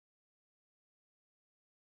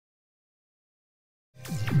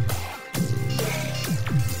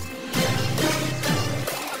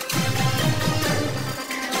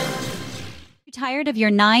Tired of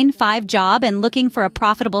your 9-5 job and looking for a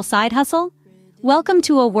profitable side hustle? Welcome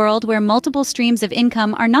to a world where multiple streams of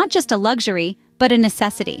income are not just a luxury, but a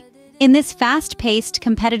necessity. In this fast-paced,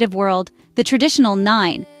 competitive world, the traditional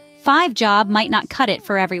 9-5 job might not cut it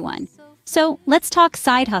for everyone. So, let's talk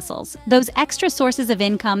side hustles, those extra sources of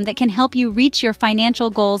income that can help you reach your financial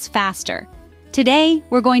goals faster. Today,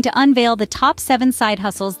 we're going to unveil the top 7 side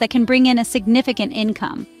hustles that can bring in a significant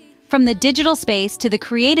income. From the digital space to the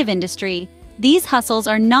creative industry, these hustles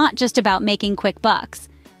are not just about making quick bucks.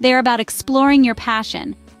 They're about exploring your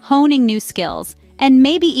passion, honing new skills, and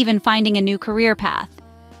maybe even finding a new career path.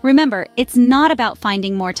 Remember, it's not about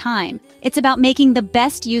finding more time. It's about making the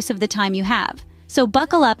best use of the time you have. So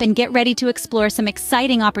buckle up and get ready to explore some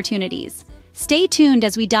exciting opportunities. Stay tuned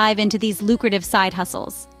as we dive into these lucrative side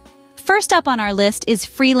hustles. First up on our list is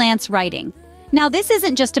freelance writing. Now, this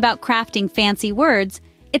isn't just about crafting fancy words.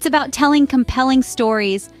 It's about telling compelling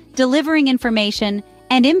stories, delivering information,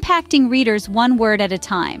 and impacting readers one word at a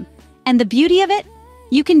time. And the beauty of it?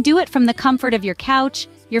 You can do it from the comfort of your couch,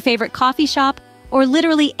 your favorite coffee shop, or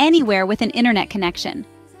literally anywhere with an internet connection.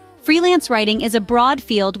 Freelance writing is a broad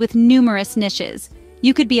field with numerous niches.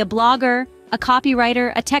 You could be a blogger, a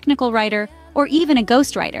copywriter, a technical writer, or even a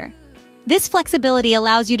ghostwriter. This flexibility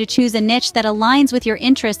allows you to choose a niche that aligns with your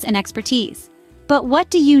interests and expertise. But what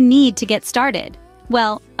do you need to get started?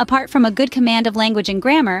 Well, apart from a good command of language and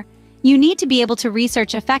grammar, you need to be able to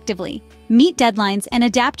research effectively, meet deadlines, and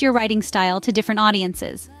adapt your writing style to different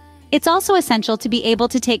audiences. It's also essential to be able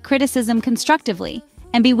to take criticism constructively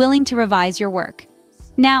and be willing to revise your work.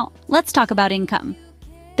 Now, let's talk about income.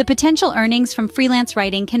 The potential earnings from freelance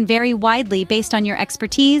writing can vary widely based on your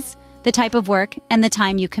expertise, the type of work, and the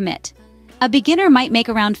time you commit. A beginner might make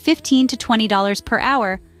around $15 to $20 per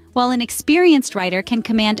hour, while an experienced writer can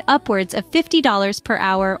command upwards of $50 per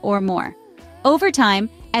hour or more. Over time,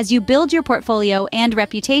 as you build your portfolio and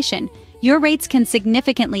reputation, your rates can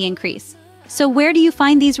significantly increase. So where do you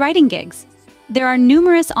find these writing gigs? There are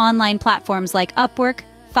numerous online platforms like Upwork,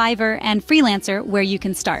 Fiverr, and Freelancer where you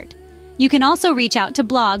can start. You can also reach out to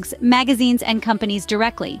blogs, magazines, and companies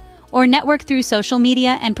directly, or network through social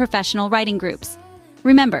media and professional writing groups.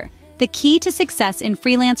 Remember, the key to success in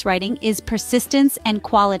freelance writing is persistence and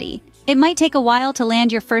quality. It might take a while to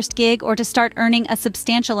land your first gig or to start earning a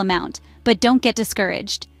substantial amount, but don't get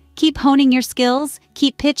discouraged. Keep honing your skills,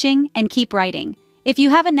 keep pitching, and keep writing. If you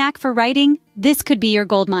have a knack for writing, this could be your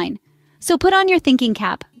goldmine. So put on your thinking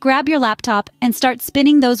cap, grab your laptop, and start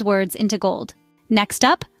spinning those words into gold. Next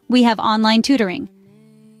up, we have online tutoring.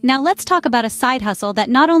 Now let's talk about a side hustle that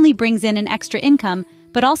not only brings in an extra income,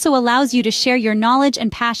 but also allows you to share your knowledge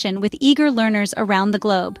and passion with eager learners around the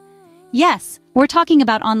globe. Yes, we're talking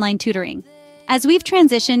about online tutoring. As we've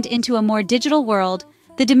transitioned into a more digital world,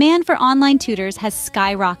 the demand for online tutors has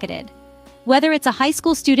skyrocketed. Whether it's a high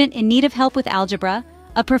school student in need of help with algebra,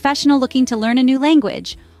 a professional looking to learn a new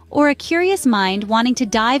language, or a curious mind wanting to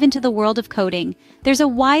dive into the world of coding, there's a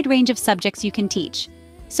wide range of subjects you can teach.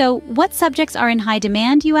 So, what subjects are in high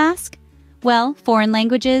demand, you ask? Well, foreign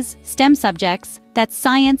languages, STEM subjects, that's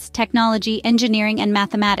science, technology, engineering, and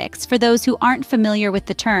mathematics for those who aren't familiar with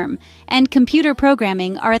the term, and computer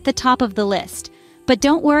programming are at the top of the list. But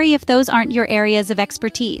don't worry if those aren't your areas of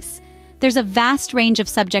expertise. There's a vast range of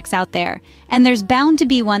subjects out there, and there's bound to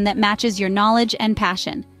be one that matches your knowledge and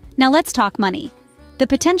passion. Now let's talk money. The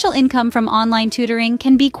potential income from online tutoring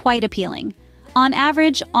can be quite appealing. On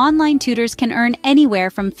average, online tutors can earn anywhere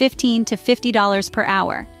from $15 to $50 per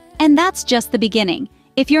hour. And that's just the beginning.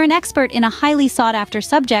 If you're an expert in a highly sought-after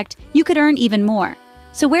subject, you could earn even more.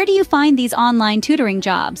 So where do you find these online tutoring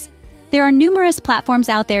jobs? There are numerous platforms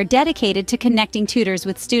out there dedicated to connecting tutors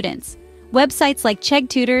with students. Websites like Chegg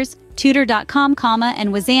Tutors, Tutor.com, and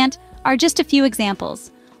Wazant are just a few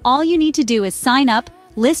examples. All you need to do is sign up,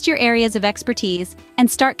 list your areas of expertise,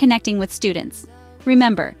 and start connecting with students.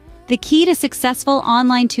 Remember, the key to successful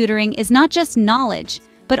online tutoring is not just knowledge,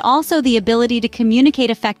 but also the ability to communicate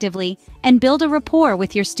effectively and build a rapport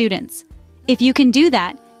with your students. If you can do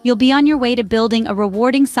that, you'll be on your way to building a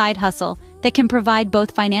rewarding side hustle that can provide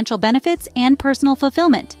both financial benefits and personal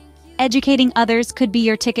fulfillment. Educating others could be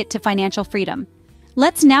your ticket to financial freedom.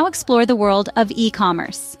 Let's now explore the world of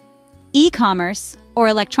e-commerce. E-commerce, or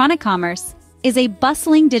electronic commerce, is a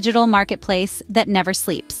bustling digital marketplace that never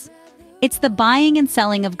sleeps. It's the buying and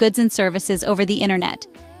selling of goods and services over the internet,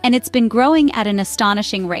 and it's been growing at an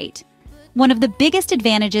astonishing rate. One of the biggest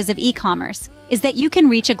advantages of e-commerce is that you can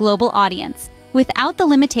reach a global audience without the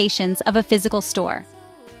limitations of a physical store.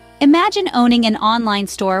 Imagine owning an online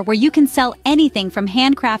store where you can sell anything from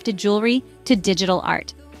handcrafted jewelry to digital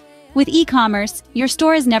art. With e-commerce, your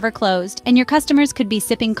store is never closed, and your customers could be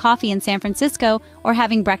sipping coffee in San Francisco or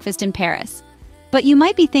having breakfast in Paris. But you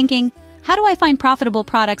might be thinking, how do I find profitable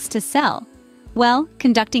products to sell? Well,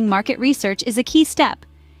 conducting market research is a key step.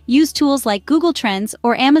 Use tools like Google Trends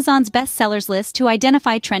or Amazon's bestsellers list to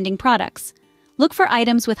identify trending products. Look for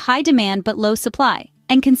items with high demand but low supply,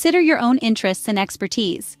 and consider your own interests and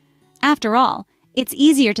expertise. After all, it's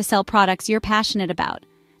easier to sell products you're passionate about.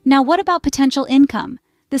 Now, what about potential income?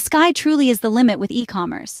 The sky truly is the limit with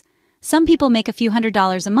e-commerce. Some people make a few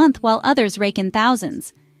 $100s a month while others rake in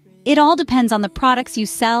thousands. It all depends on the products you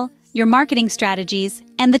sell, your marketing strategies,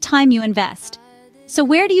 and the time you invest. So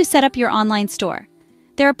where do you set up your online store?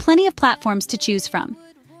 There are plenty of platforms to choose from.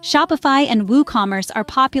 Shopify and WooCommerce are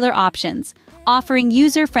popular options, offering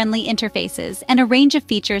user-friendly interfaces and a range of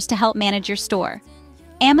features to help manage your store.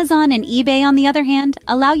 Amazon and eBay, on the other hand,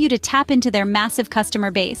 allow you to tap into their massive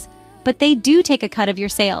customer base, but they do take a cut of your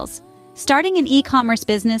sales. Starting an e-commerce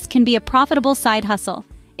business can be a profitable side hustle.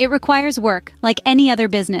 It requires work, like any other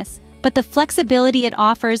business, but the flexibility it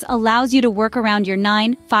offers allows you to work around your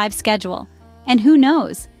 9-5 schedule. And who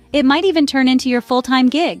knows, it might even turn into your full-time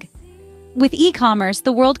gig. With e-commerce,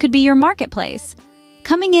 the world could be your marketplace.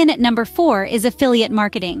 Coming in at number 4 is affiliate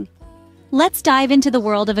marketing. Let's dive into the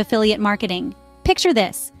world of affiliate marketing. Picture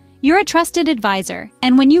this. You're a trusted advisor,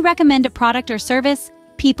 and when you recommend a product or service,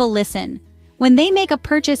 people listen. When they make a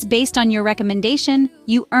purchase based on your recommendation,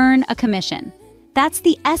 you earn a commission. That's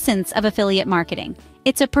the essence of affiliate marketing.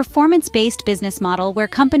 It's a performance-based business model where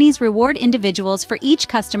companies reward individuals for each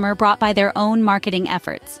customer brought by their own marketing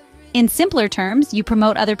efforts. In simpler terms, you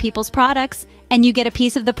promote other people's products, and you get a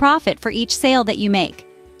piece of the profit for each sale that you make.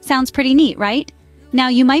 Sounds pretty neat, right? Now,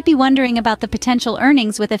 you might be wondering about the potential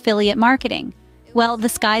earnings with affiliate marketing. Well, the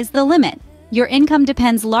sky's the limit. Your income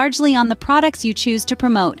depends largely on the products you choose to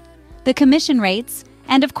promote, the commission rates,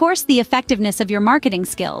 and of course the effectiveness of your marketing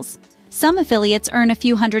skills. Some affiliates earn a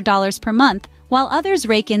few $100s per month, while others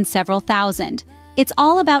rake in several thousand. It's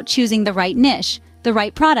all about choosing the right niche, the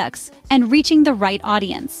right products, and reaching the right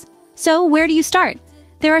audience. So where do you start?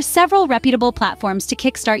 There are several reputable platforms to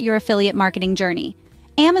kickstart your affiliate marketing journey.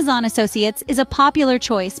 Amazon Associates is a popular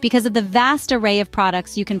choice because of the vast array of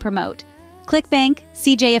products you can promote. ClickBank,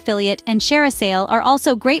 CJ Affiliate, and ShareASale are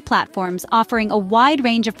also great platforms offering a wide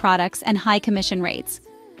range of products and high commission rates.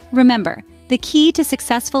 Remember, the key to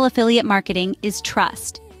successful affiliate marketing is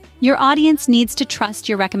trust. Your audience needs to trust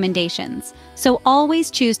your recommendations, so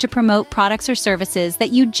always choose to promote products or services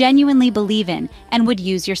that you genuinely believe in and would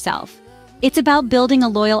use yourself. It's about building a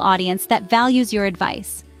loyal audience that values your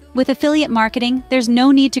advice. With affiliate marketing, there's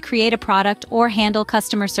no need to create a product or handle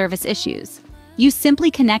customer service issues. You simply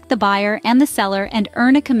connect the buyer and the seller and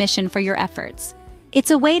earn a commission for your efforts. It's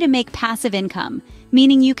a way to make passive income,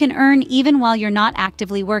 meaning you can earn even while you're not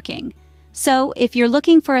actively working. So, if you're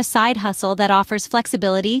looking for a side hustle that offers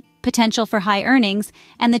flexibility, potential for high earnings,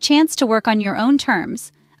 and the chance to work on your own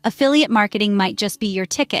terms, affiliate marketing might just be your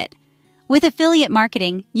ticket. With affiliate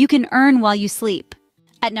marketing, you can earn while you sleep.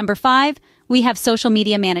 At number 5, we have social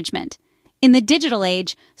media management. In the digital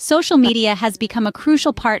age, social media has become a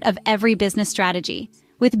crucial part of every business strategy.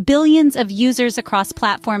 With billions of users across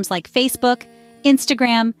platforms like Facebook,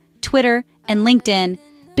 Instagram, Twitter, and LinkedIn,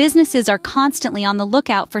 businesses are constantly on the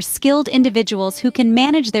lookout for skilled individuals who can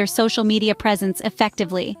manage their social media presence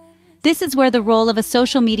effectively. This is where the role of a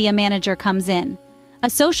social media manager comes in. A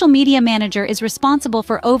social media manager is responsible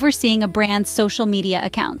for overseeing a brand's social media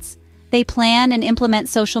accounts. They plan and implement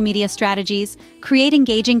social media strategies, create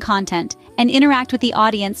engaging content, and interact with the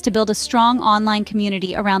audience to build a strong online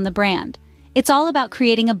community around the brand. It's all about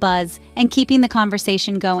creating a buzz and keeping the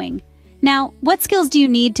conversation going. Now, what skills do you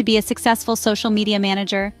need to be a successful social media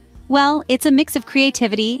manager? Well, it's a mix of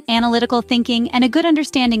creativity, analytical thinking, and a good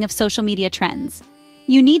understanding of social media trends.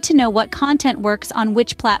 You need to know what content works on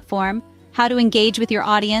which platform, how to engage with your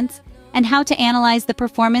audience, and how to analyze the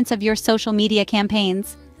performance of your social media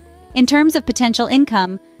campaigns. In terms of potential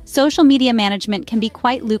income, social media management can be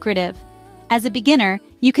quite lucrative. As a beginner,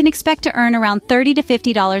 you can expect to earn around $30 to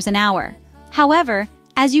 $50 an hour. However,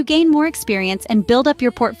 as you gain more experience and build up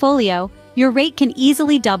your portfolio, your rate can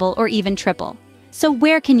easily double or even triple. So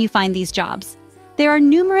where can you find these jobs? There are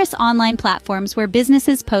numerous online platforms where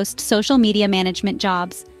businesses post social media management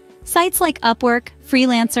jobs. Sites like Upwork,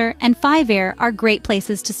 Freelancer, and Fiverr are great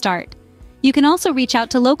places to start. You can also reach out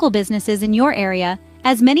to local businesses in your area,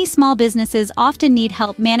 as many small businesses often need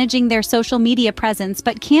help managing their social media presence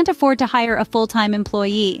but can't afford to hire a full-time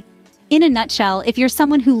employee. In a nutshell, if you're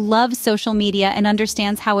someone who loves social media and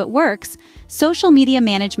understands how it works, social media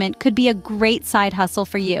management could be a great side hustle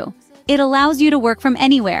for you. It allows you to work from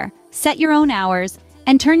anywhere, set your own hours,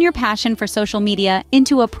 and turn your passion for social media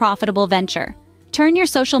into a profitable venture. Turn your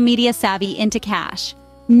social media savvy into cash.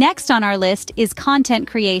 Next on our list is content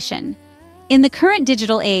creation. In the current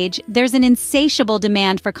digital age, there's an insatiable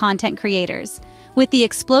demand for content creators. With the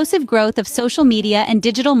explosive growth of social media and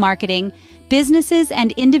digital marketing, businesses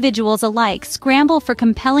and individuals alike scramble for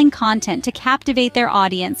compelling content to captivate their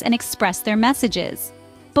audience and express their messages.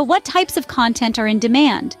 But what types of content are in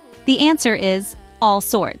demand? The answer is all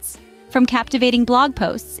sorts. From captivating blog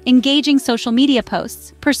posts, engaging social media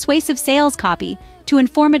posts, persuasive sales copy, to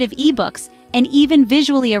informative ebooks, and even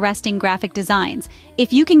visually arresting graphic designs.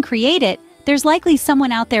 If you can create it, there's likely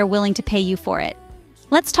someone out there willing to pay you for it.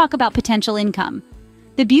 Let's talk about potential income.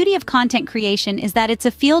 The beauty of content creation is that it's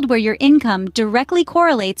a field where your income directly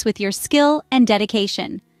correlates with your skill and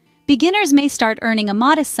dedication. Beginners may start earning a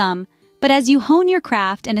modest sum, but as you hone your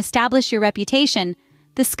craft and establish your reputation,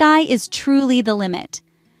 the sky is truly the limit.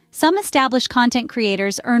 Some established content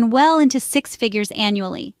creators earn well into 6 figures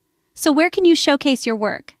annually. So where can you showcase your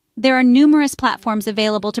work? There are numerous platforms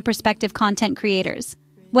available to prospective content creators.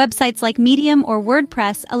 Websites like Medium or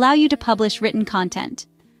WordPress allow you to publish written content.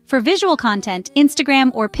 For visual content,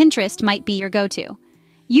 Instagram or Pinterest might be your go-to.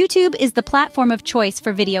 YouTube is the platform of choice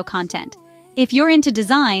for video content. If you're into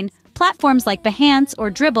design, platforms like Behance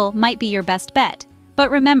or Dribbble might be your best bet.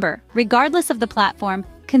 But remember, regardless of the platform,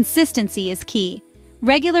 consistency is key.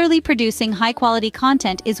 Regularly producing high-quality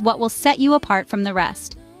content is what will set you apart from the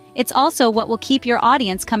rest. It's also what will keep your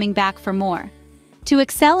audience coming back for more. To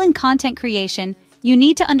excel in content creation, you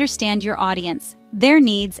need to understand your audience, their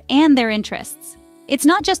needs, and their interests. It's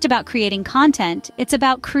not just about creating content, it's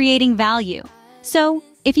about creating value. So,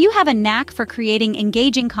 if you have a knack for creating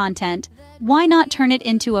engaging content, why not turn it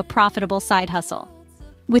into a profitable side hustle?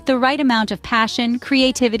 With the right amount of passion,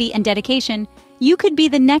 creativity, and dedication, you could be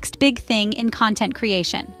the next big thing in content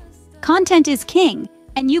creation. Content is king,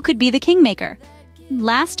 and you could be the kingmaker.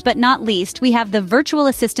 Last but not least, we have the virtual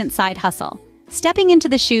assistant side hustle. Stepping into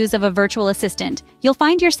the shoes of a virtual assistant, you'll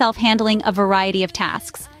find yourself handling a variety of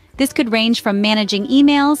tasks. This could range from managing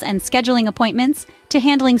emails and scheduling appointments to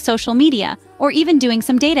handling social media or even doing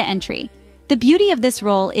some data entry. The beauty of this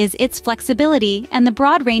role is its flexibility and the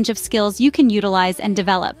broad range of skills you can utilize and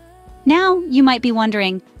develop. Now, you might be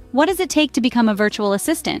wondering, what does it take to become a virtual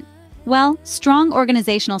assistant? Well, strong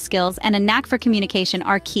organizational skills and a knack for communication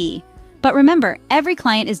are key. But remember, every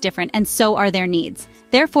client is different and so are their needs.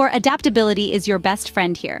 Therefore, adaptability is your best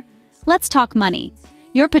friend here. Let's talk money.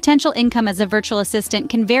 Your potential income as a virtual assistant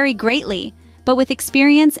can vary greatly, but with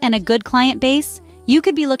experience and a good client base, you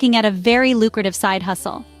could be looking at a very lucrative side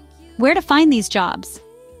hustle. Where to find these jobs?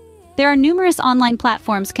 There are numerous online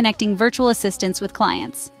platforms connecting virtual assistants with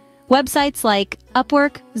clients. Websites like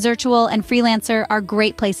Upwork, Zirtual, and Freelancer are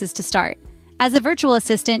great places to start. As a virtual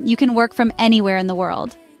assistant, you can work from anywhere in the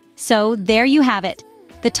world. So there you have it,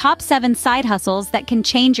 the top 7 side hustles that can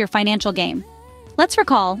change your financial game. Let's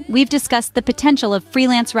recall, we've discussed the potential of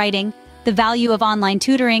freelance writing, the value of online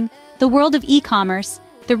tutoring, the world of e-commerce,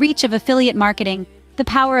 the reach of affiliate marketing, the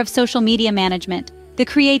power of social media management, the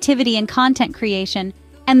creativity in content creation,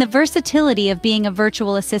 and the versatility of being a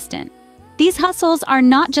virtual assistant. These hustles are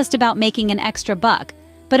not just about making an extra buck,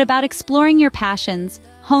 but about exploring your passions,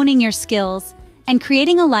 honing your skills, and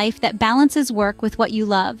creating a life that balances work with what you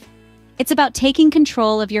love. It's about taking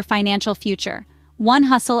control of your financial future, one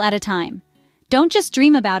hustle at a time. Don't just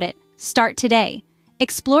dream about it, start today.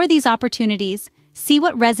 Explore these opportunities, see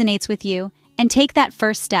what resonates with you, and take that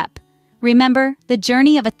first step. Remember, the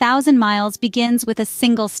journey of 1,000 miles begins with a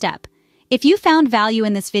single step. If you found value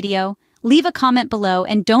in this video, leave a comment below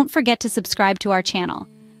and don't forget to subscribe to our channel.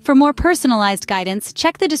 For more personalized guidance,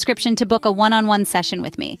 check the description to book a one-on-one session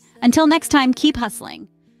with me. Until next time, keep hustling.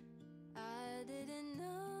 I didn't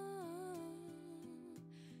know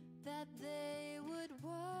that they would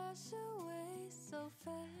wash away so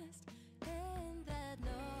fast.